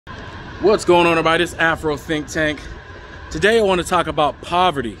What's going on, everybody? This is Afro Think Tank. Today I want to talk about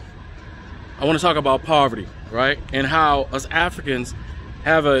poverty. Right? And how us Africans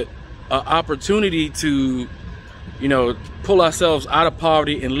have a opportunity to, pull ourselves out of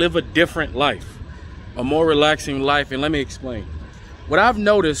poverty and live a different life, a more relaxing life. And let me explain. What I've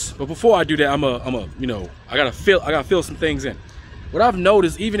noticed, but before I do that, I gotta fill some things in. What I've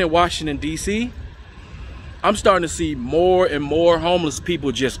noticed, even in Washington, D.C., I'm starting to see more and more homeless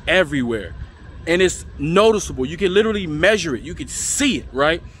people just everywhere. And it's noticeable. You can literally measure it. You can see it,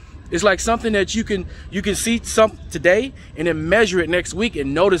 right? It's like something that you can see some today and then measure it next week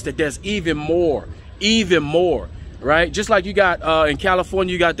and notice that there's even more, right? Just like you got in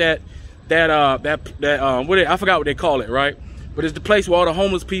California, you got that I forgot what they call it, right? But it's the place where all the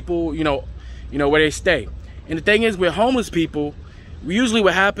homeless people, where they stay. And the thing is, with homeless people, usually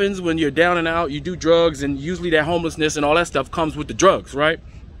what happens when you're down and out, you do drugs, and usually that homelessness and all that stuff comes with the drugs, right?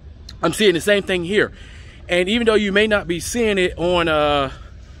 I'm seeing the same thing here. And even though you may not be seeing it on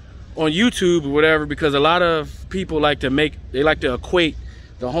YouTube or whatever, because a lot of people like to equate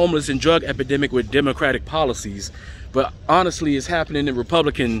the homeless and drug epidemic with democratic policies. But honestly, it's happening in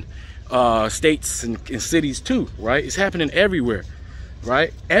Republican states and cities too, right? It's happening everywhere,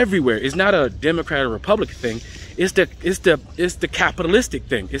 right? Everywhere. It's not a Democrat or Republican thing. It's the capitalistic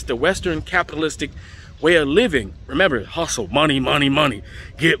thing. It's the Western capitalistic way of living. Remember, hustle, money,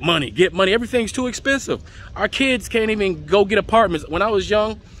 get money. Everything's too expensive. Our kids can't even go get apartments. When I was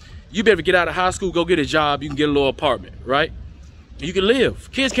young, you better get out of high school, go get a job, you can get a little apartment, right? You can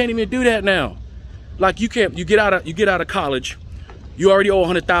live. Kids can't even do that now. Like you get out of college, you already owe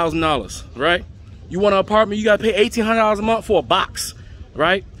 $100,000, right? You want an apartment, you gotta pay $1,800 a month for a box,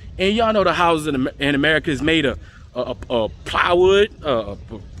 right? And y'all know the houses in America is made of plywood,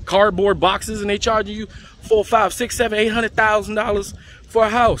 cardboard boxes, and they charge you $400,000, $500,000, $600,000, $800,000 for a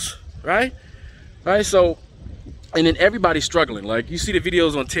house, right? Right. So, and then everybody's struggling. Like you see the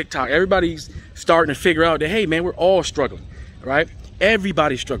videos on TikTok, everybody's starting to figure out that, hey man, we're all struggling, right?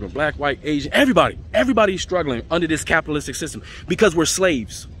 Everybody's struggling, black, white, Asian, everybody's struggling under this capitalistic system because we're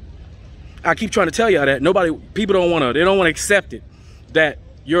slaves. I keep trying to tell y'all that people don't want to accept it, that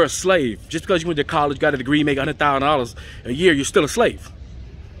you're a slave. Just because you went to college, got a degree, make $100,000 a year, you're still a slave,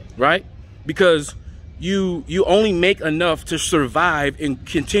 right? Because you only make enough to survive and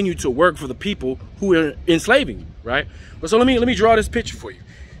continue to work for the people who are enslaving you, right? But so let me draw this picture for you.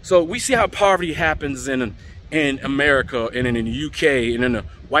 So we see how poverty happens in America and in the UK and in the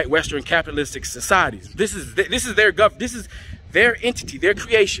white Western capitalistic societies. This is their entity, their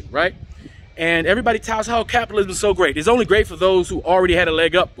creation, right? And everybody touts how capitalism is so great. It's only great for those who already had a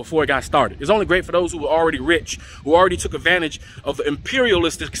leg up before it got started. It's only great for those who were already rich, who already took advantage of the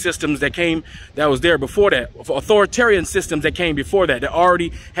imperialistic systems that was there before that, authoritarian systems that came before that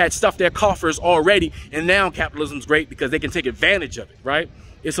already had stuffed their coffers already. And now capitalism's great because they can take advantage of it, right?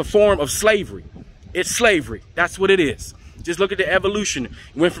 It's a form of slavery. It's slavery. That's what it is. Just look at the evolution. It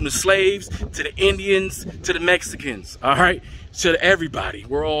went from the slaves to the Indians to the Mexicans, all right? To everybody.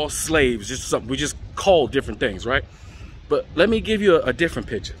 We're all slaves. Just something we just call different things, right? But let me give you a different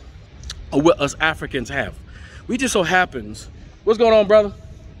picture of what us Africans have. We just so happens, what's going on, brother?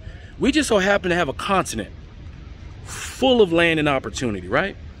 We just so happen to have a continent full of land and opportunity,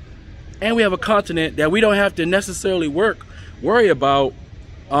 right? And we have a continent that we don't have to necessarily worry about.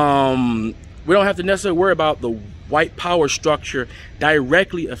 We don't have to necessarily worry about the white power structure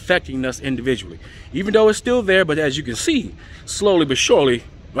directly affecting us individually, even though it's still there. But as you can see, slowly but surely,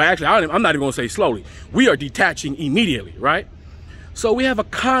 well, actually, I'm not even gonna say slowly, we are detaching immediately, right? So we have a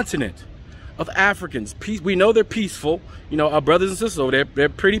continent of Africans. We know they're peaceful. Our brothers and sisters over there, they're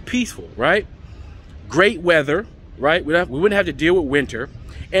pretty peaceful, right? Great weather, right? We wouldn't have to deal with winter.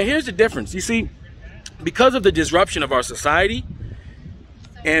 And here's the difference. You see, because of the disruption of our society,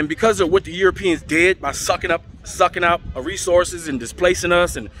 and because of what the Europeans did by sucking up resources and displacing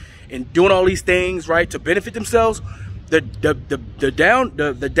us and doing all these things, right, to benefit themselves, the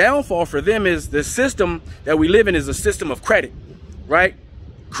downfall for them is the system that we live in is a system of credit, right?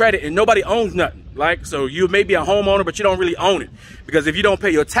 Credit, and nobody owns nothing. Like, so you may be a homeowner, but you don't really own it, because if you don't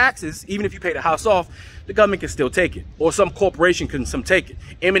pay your taxes, even if you pay the house off, the government can still take it, or some corporation can take it.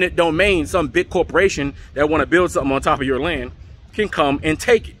 Eminent domain, some big corporation that want to build something on top of your land can come and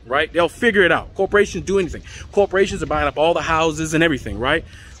take it, right? They'll figure it out. Corporations do anything. Corporations are buying up all the houses and everything, right?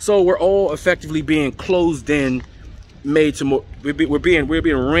 So we're all effectively being closed in, made to more. We're being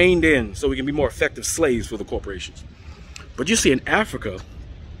reined in, so we can be more effective slaves for the corporations. But you see, in Africa,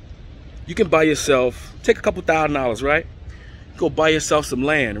 you can buy yourself, take a couple $1,000s, right? Go buy yourself some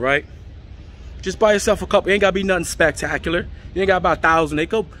land, right? Just buy yourself a couple. It ain't gotta be nothing spectacular. You ain't got about 1,000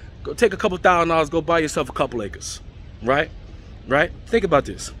 acres. Go take a couple $1,000, go buy yourself a couple acres, right? Right? Think about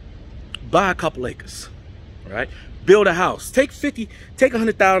this. Buy a couple acres, right? Build a house. Take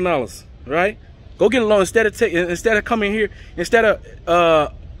 $100,000, right? Go get a loan instead of coming here, instead of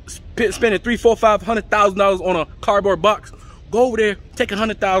spending $300,000, $400,000, $500,000 on a cardboard box. Go over there, take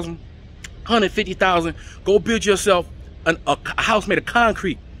 $100,000, $150,000. Go build yourself a house made of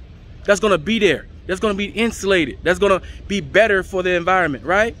concrete. That's gonna be there. That's gonna be insulated. That's gonna be better for the environment,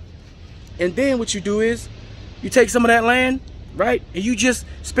 right? And then what you do is you take some of that land, right? And you just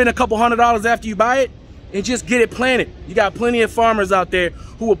spend a couple $100 after you buy it and just get it planted. You got plenty of farmers out there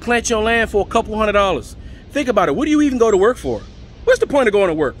who will plant your land for a couple $100. Think about it. What do you even go to work for? What's the point of going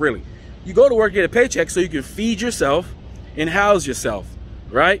to work, really? You go to work, get a paycheck so you can feed yourself and house yourself,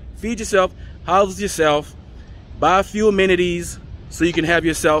 right? Feed yourself, house yourself, buy a few amenities so you can have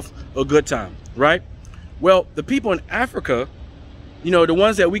yourself a good time, right? Well, the people in Africa, you know, the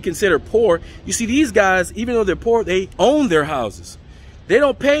ones that we consider poor, you see these guys, even though they're poor, they own their houses. They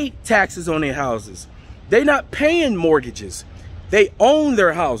don't pay taxes on their houses. They're not paying mortgages. They own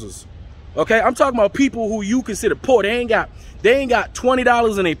their houses. Okay, I'm talking about people who you consider poor. They ain't got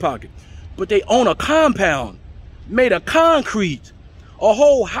 $20 in their pocket, but they own a compound made of concrete, a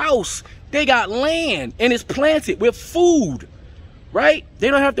whole house. They got land and it's planted with food, right? They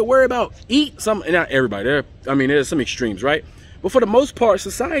don't have to worry about not everybody. There's some extremes, right? But for the most part,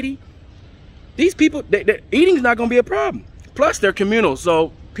 society, these people, eating's not gonna be a problem. Plus, they're communal,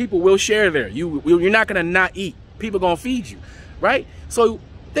 so people will share there. You're not gonna not eat. People gonna feed you, right? So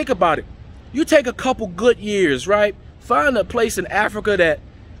think about it. You take a couple good years, right? Find a place in Africa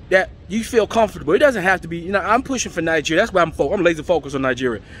that you feel comfortable. It doesn't have to be, you know, I'm pushing for Nigeria. That's why I'm laser focused on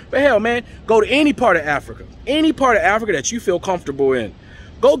Nigeria. But hell, man, go to any part of Africa. Any part of Africa that you feel comfortable in.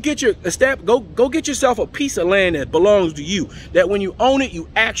 Go get yourself a piece of land that belongs to you. That when you own it, you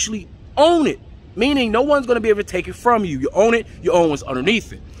actually own it. Meaning no one's gonna be able to take it from you. You own it, you own what's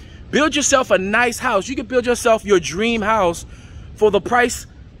underneath it. Build yourself a nice house. You can build yourself your dream house for the price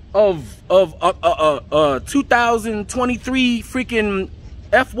of 2023 freaking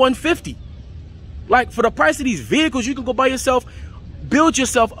F-150. Like, for the price of these vehicles, you can go buy yourself, build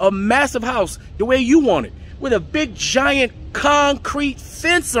yourself a massive house the way you want it, with a big giant concrete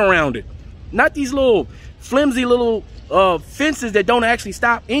fence around it. Not these little flimsy little fences that don't actually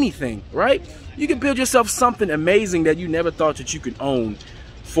stop anything, right? You can build yourself something amazing that you never thought that you could own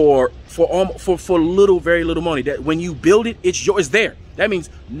for very little money. That when you build it, it's yours. It's there. That means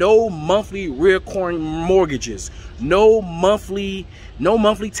no monthly recurring mortgages, no monthly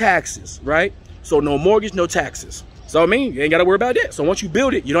taxes, right? So no mortgage, no taxes. So I mean, you ain't got to worry about that. So once you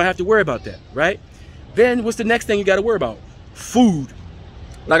build it, you don't have to worry about that, right? Then what's the next thing you got to worry about? Food.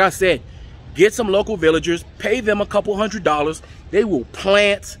 Like I said, get some local villagers, pay them a couple $100. They will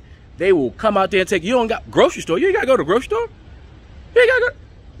plant. They will come out there and take. You don't got grocery store. You ain't got to go to the grocery store. You ain't got to go.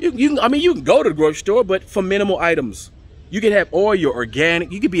 You can go to the grocery store, but for minimal items. You can have all your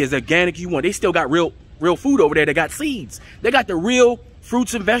organic. You can be as organic as you want. They still got real food over there. They got seeds. They got the real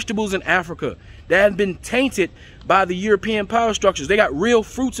fruits and vegetables in Africa that haven't been tainted by the European power structures. They got real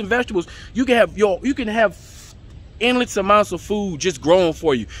fruits and vegetables. You can have endless amounts of food just growing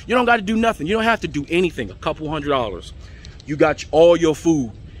for you. You don't got to do nothing. You don't have to do anything. A couple $100. You got all your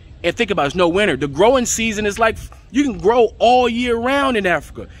food. And think about it, it's no winter. The growing season is like, you can grow all year round in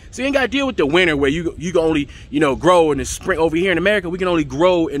Africa. So you ain't got to deal with the winter where you can only, grow in the spring. Over here in America, we can only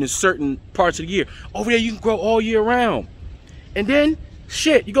grow in certain parts of the year. Over there, you can grow all year round. And then,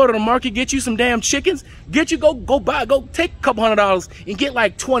 shit, you go to the market, get you some damn chickens. Go take a couple $100 and get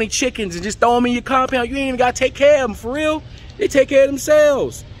like 20 chickens and just throw them in your compound. You ain't even got to take care of them, for real. They take care of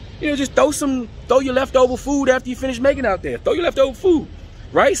themselves. Just throw your leftover food after you finish making out there. Throw your leftover food.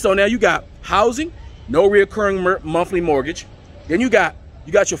 Right? So now you got housing, no reoccurring monthly mortgage. Then you got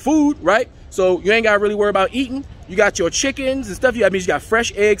your food, right? So you ain't got to really worry about eating. You got your chickens and stuff. That means you got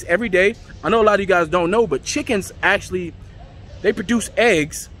fresh eggs every day. I know a lot of you guys don't know, but chickens actually, they produce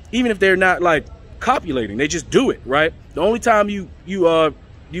eggs even if they're not like copulating. They just do it, right? The only time you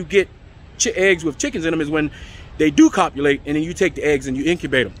get eggs with chickens in them is when they do copulate, and then you take the eggs and you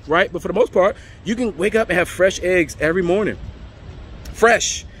incubate them, right? But for the most part, you can wake up and have fresh eggs every morning.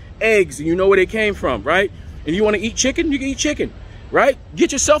 Fresh eggs, and you know where they came from, right? And you want to eat chicken, you can eat chicken, right?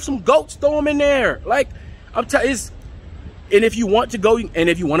 Get yourself some goats, throw them in there. Like, I'm telling you, and if you want to go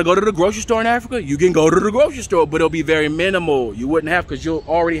to the grocery store in Africa, you can go to the grocery store, but it'll be very minimal. You wouldn't have, because you'll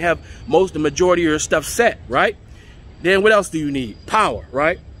already have the majority of your stuff set, right? Then what else do you need? Power,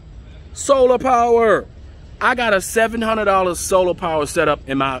 right? Solar power. I got a $700 solar power setup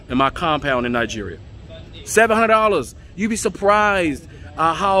in my compound in Nigeria. $700. You'd be surprised.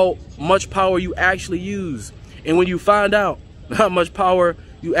 how much power you actually use. And when you find out how much power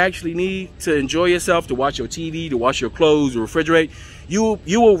you actually need to enjoy yourself, to watch your TV, to wash your clothes, to refrigerate, you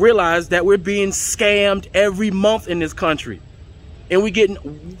will realize that we're being scammed every month in this country. And we're getting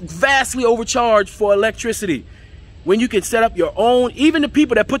vastly overcharged for electricity. When you can set up your own, even the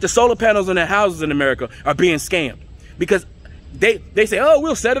people that put the solar panels on their houses in America are being scammed. Because they say, oh,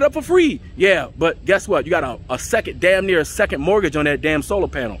 we'll set it up for free. Yeah, but guess what? You got a second, damn near a second mortgage on that damn solar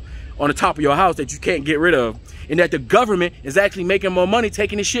panel on the top of your house that you can't get rid of. And that the government is actually making more money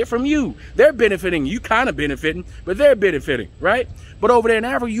taking the shit from you. They're benefiting. You kind of benefiting, but they're benefiting, right? But over there in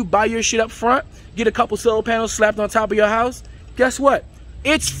Africa, you buy your shit up front, get a couple solar panels slapped on top of your house. Guess what?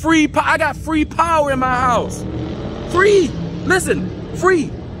 It's free. I got free power in my house. Free. Listen,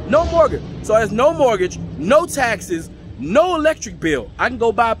 free. No mortgage. So there's no mortgage, no taxes, no electric bill. I can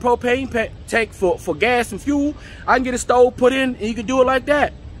go buy a propane tank for gas and fuel. I can get a stove put in, and you can do it like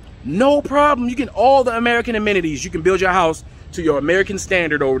that. No problem. You get all the American amenities. You can build your house to your American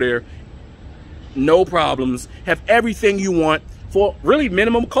standard over there. No problems. Have everything you want for really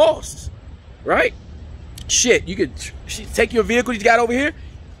minimum costs, right? Shit, you could take your vehicle you got over here,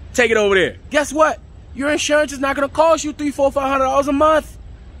 take it over there. Guess what? Your insurance is not going to cost you $300, $400, $500 a month.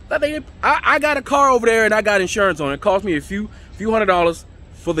 I got a car over there and I got insurance on it. It cost me a few $100s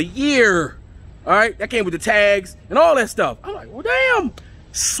for the year. All right, that came with the tags and all that stuff. I'm like, well, damn.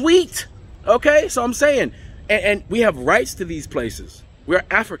 Sweet. Okay, so I'm saying, and we have rights to these places. We're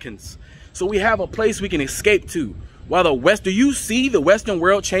Africans, so we have a place we can escape to. While the West, do you see the Western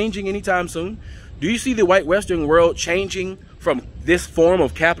world changing anytime soon? Do you see the white Western world changing from this form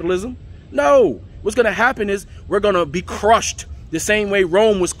of capitalism? No. What's going to happen is we're going to be crushed the same way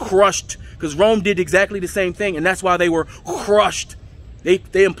Rome was crushed, because Rome did exactly the same thing, and that's why they were crushed. They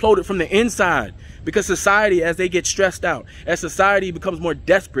imploded from the inside. Because society, as they get stressed out, as society becomes more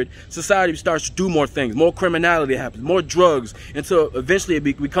desperate, society starts to do more things, more criminality happens, more drugs, until eventually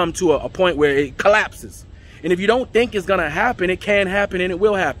we come to a point where it collapses. And if you don't think it's going to happen, it can happen and it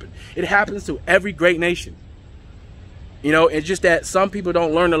will happen. It happens to every great nation. You know, it's just that some people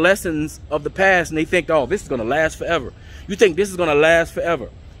don't learn the lessons of the past and they think, oh, this is going to last forever. You think this is going to last forever.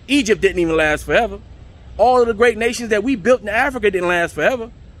 Egypt didn't even last forever. All of the great nations that we built in Africa didn't last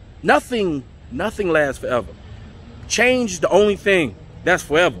forever. Nothing lasts forever. Change is the only thing that's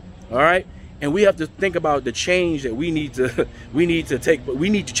forever. All right, and we have to think about the change that we need to take. But we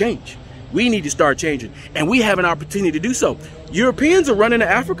need to change. We need to start changing, and we have an opportunity to do so. Europeans are running to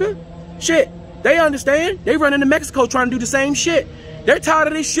Africa. Shit, they understand. They run into Mexico trying to do the same shit. They're tired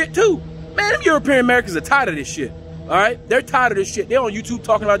of this shit too. Man, them European Americans are tired of this shit. All right, they're tired of this shit. They're on YouTube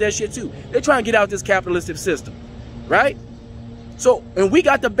talking about that shit too. They're trying to get out this capitalistic system, right? So, and we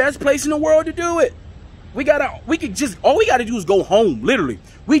got the best place in the world to do it. All we gotta do is go home, literally.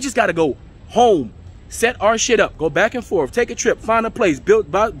 We just gotta go home, set our shit up, go back and forth, take a trip, find a place,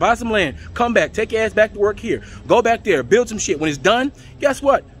 buy some land, come back, take your ass back to work here, go back there, build some shit. When it's done, guess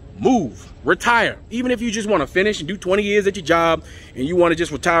what? Move, retire. Even if you just wanna finish and do 20 years at your job and you wanna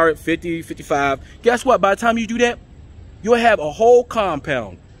just retire at 50, 55, guess what? By the time you do that, you'll have a whole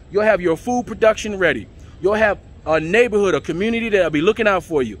compound. You'll have your food production ready. You'll have a neighborhood, a community that'll be looking out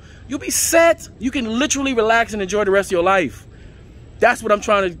for you. You'll be set. You can literally relax and enjoy the rest of your life. That's what I'm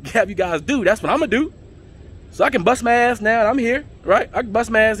trying to have you guys do. That's what I'm gonna do. So I can bust my ass now. I'm here, right? I can bust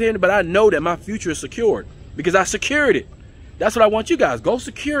my ass here, but I know that my future is secured because I secured it. That's what I want you guys. Go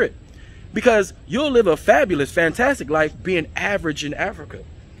secure it, because you'll live a fabulous, fantastic life being average in Africa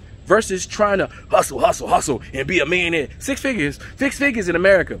versus trying to hustle, and be a millionaire. Six figures in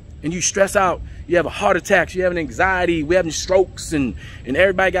America, and you stress out. You have a heart attacks, you have an anxiety, we having strokes, and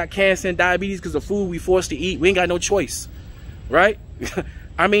everybody got cancer and diabetes because of food we forced to eat. We ain't got no choice, right?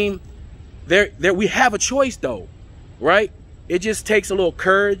 I mean, we have a choice though, right? It just takes a little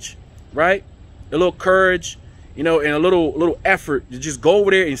courage, right? A little courage, you know, and a little effort to just go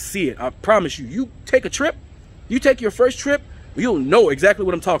over there and see it. I promise you, you take a trip, you take your first trip, you'll know exactly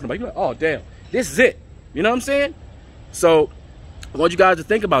what I'm talking about. You're like, oh damn, this is it. You know what I'm saying? So I want you guys to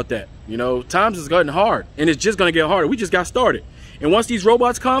think about that. You know, times is getting hard, and it's just gonna get harder. We just got started, and once these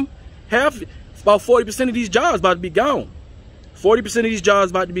robots come, about 40% of these jobs about to be gone. 40% of these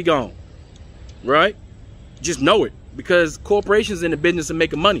jobs about to be gone, right? Just know it, because corporations in the business of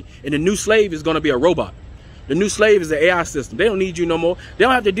making money, and the new slave is gonna be a robot. The new slave is the AI system. They don't need you no more. They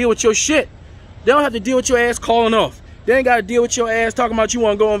don't have to deal with your shit. They don't have to deal with your ass calling off. They ain't got to deal with your ass talking about you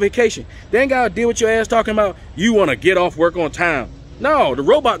want to go on vacation. They ain't got to deal with your ass talking about you want to get off work on time. No, the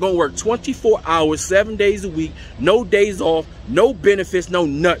robot gonna work 24 hours, 7 days a week, no days off, no benefits, no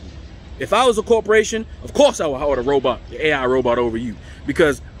nothing. If I was a corporation, of course I would hire a robot, the AI robot over you.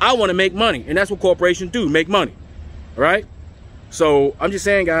 because I want to make money, and that's what corporations do, make money. All right? So I'm just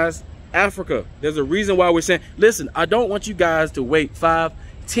saying, guys, Africa, there's a reason why we're saying, listen, I don't want you guys to wait 5,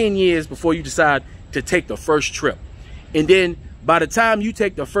 10 years before you decide to take the first trip. And then by the time you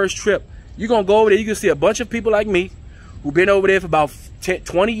take the first trip, you're going to go over there, you can see a bunch of people like me who've been over there for about 10,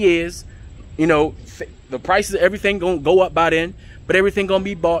 20 years. You know, the prices of everything going to go up by then, but everything going to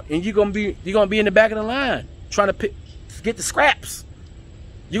be bought, and you're going to be in the back of the line trying to get the scraps.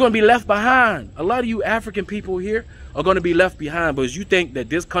 You're going to be left behind. A lot of you African people here are going to be left behind because you think that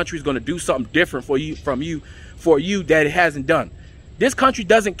this country is going to do something different for you that it hasn't done. This country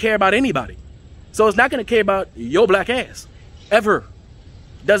doesn't care about anybody. So it's not going to care about your black ass. Ever.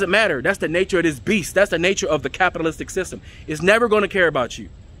 Doesn't matter. That's the nature of this beast. That's the nature of the capitalistic system. It's never going to care about you.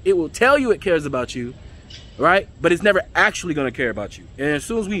 It will tell you it cares about you, right? But it's never actually going to care about you. And as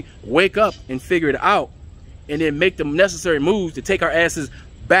soon as we wake up and figure it out and then make the necessary moves to take our asses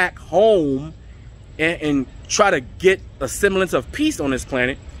back home and try to get a semblance of peace on this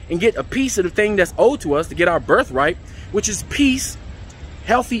planet and get a piece of the thing that's owed to us to get our birthright, which is peace,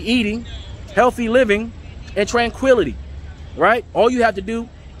 healthy eating, healthy living, and tranquility, right? All you have to do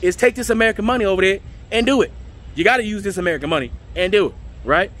is take this American money over there and do it. You got to use this American money and do it,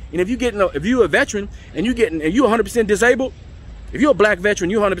 right? And if you're a veteran and you're 100% disabled, if you're a black veteran,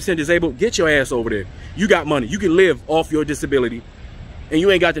 you're 100% disabled, get your ass over there. You got money. You can live off your disability. And you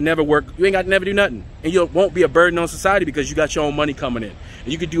ain't got to never work. You ain't got to never do nothing. And you won't be a burden on society because you got your own money coming in.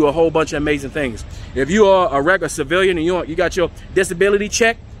 And you can do a whole bunch of amazing things. If you are a regular civilian and you got your disability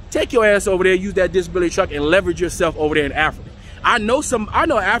check, take your ass over there, use that disability truck, and leverage yourself over there in Africa. I know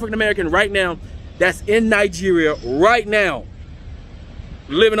an African American right now that's in Nigeria right now,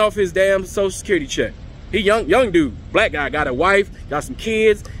 living off his damn Social Security check. He young dude, black guy, got a wife, got some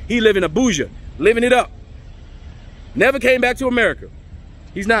kids. He living Abuja, living it up. Never came back to America.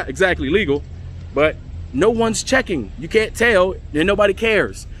 He's not exactly legal, but no one's checking. You can't tell, and nobody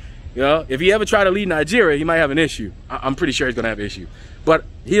cares. You know, if he ever try to leave Nigeria, he might have an issue. I'm pretty sure he's gonna have an issue. But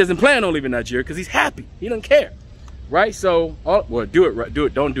he doesn't plan on leaving Nigeria because he's happy. He doesn't care, right? So, well, do it right.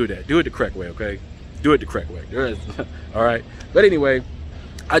 Don't do that. Do it the correct way, okay? Do it the correct way. All right. But anyway,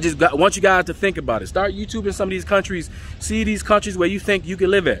 I want you guys to think about it. Start YouTubing some of these countries. See these countries where you think you can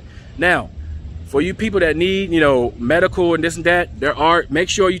live at. Now, for you people that need, you know, medical and this and that, make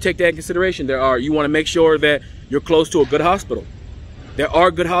sure you take that in consideration. You want to make sure that you're close to a good hospital. There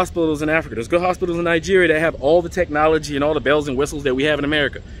are good hospitals in Africa. There's good hospitals in Nigeria that have all the technology and all the bells and whistles that we have in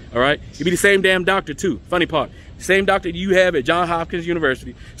America. All right. You be the same damn doctor too. Funny part. Same doctor you have at Johns Hopkins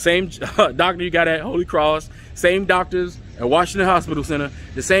University. Same doctor you got at Holy Cross. Same doctors at Washington Hospital Center.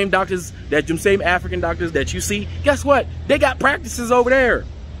 The same doctors them same African doctors that you see. Guess what? They got practices over there.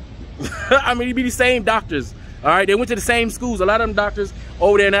 I mean, you be the same doctors. All right. They went to the same schools. A lot of them doctors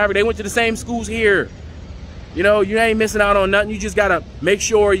over there in Africa, they went to the same schools here. You know, you ain't missing out on nothing. You just gotta make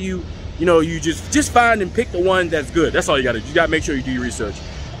sure you just find and pick the one that's good. That's all you gotta do. You gotta make sure you do your research.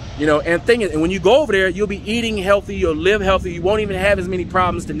 You know, and when you go over there, you'll be eating healthy, you'll live healthy, you won't even have as many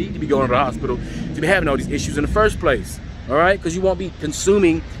problems to need to be going to the hospital to be having all these issues in the first place. All right, because you won't be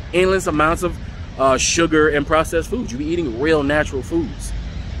consuming endless amounts of sugar and processed foods. You'll be eating real natural foods.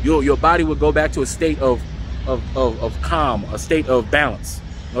 Your body will go back to a state of calm, a state of balance.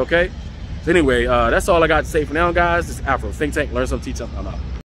 Okay. So anyway, that's all I got to say for now, guys. This is Afro Think Tank. Learn something, teach something. I'm out.